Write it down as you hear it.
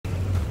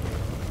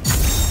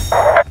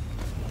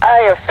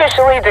I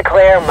officially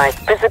declare my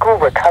physical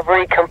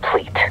recovery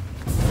complete.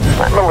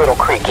 I'm a little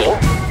creaky,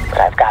 but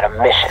I've got a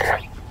mission.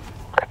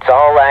 That's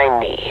all I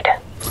need.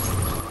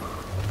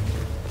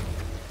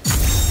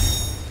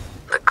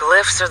 The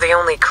glyphs are the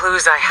only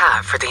clues I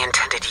have for the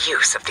intended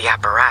use of the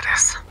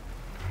apparatus.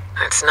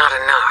 It's not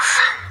enough.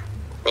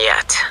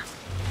 Yet.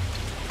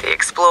 The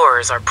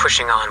explorers are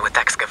pushing on with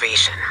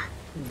excavation.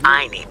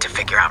 I need to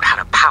figure out how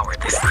to power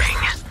this thing.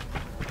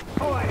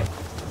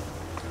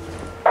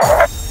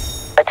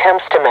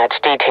 Attempts to match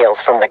details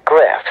from the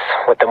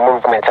glyphs with the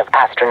movements of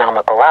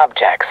astronomical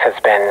objects has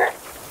been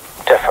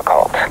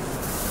difficult.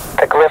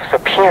 The glyphs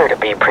appear to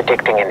be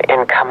predicting an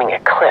incoming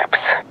eclipse.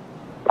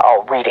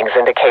 All readings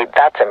indicate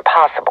that's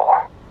impossible.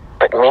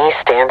 But me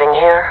standing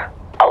here,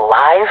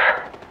 alive?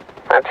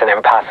 That's an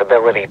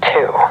impossibility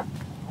too.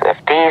 And if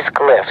these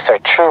glyphs are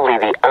truly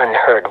the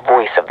unheard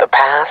voice of the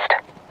past,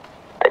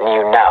 then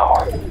you know,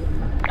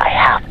 I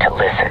have to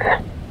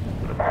listen.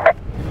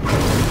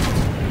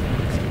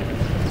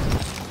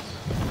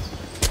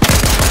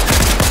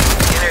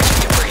 Energy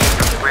debris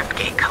from the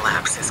Riftgate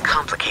collapse has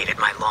complicated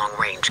my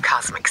long-range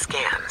cosmic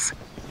scans.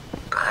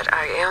 But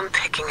I am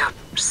picking up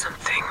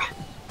something.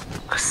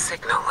 A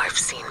signal I've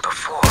seen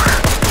before.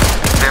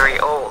 A very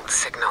old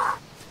signal.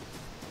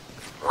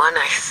 One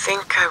I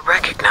think I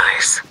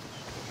recognize.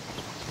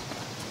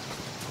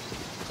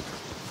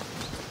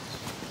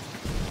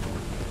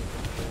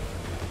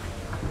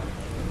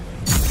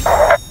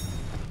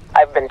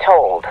 I've been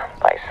told,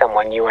 by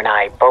someone you and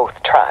I both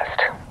trust,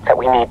 that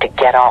we need to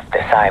get off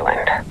this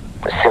island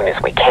as soon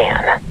as we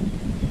can.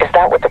 Is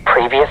that what the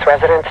previous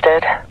residents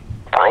did?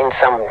 Find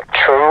some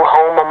true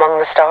home among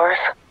the stars?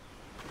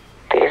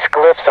 These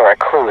glyphs are a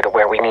clue to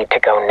where we need to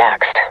go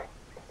next.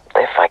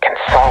 If I can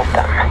solve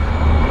them,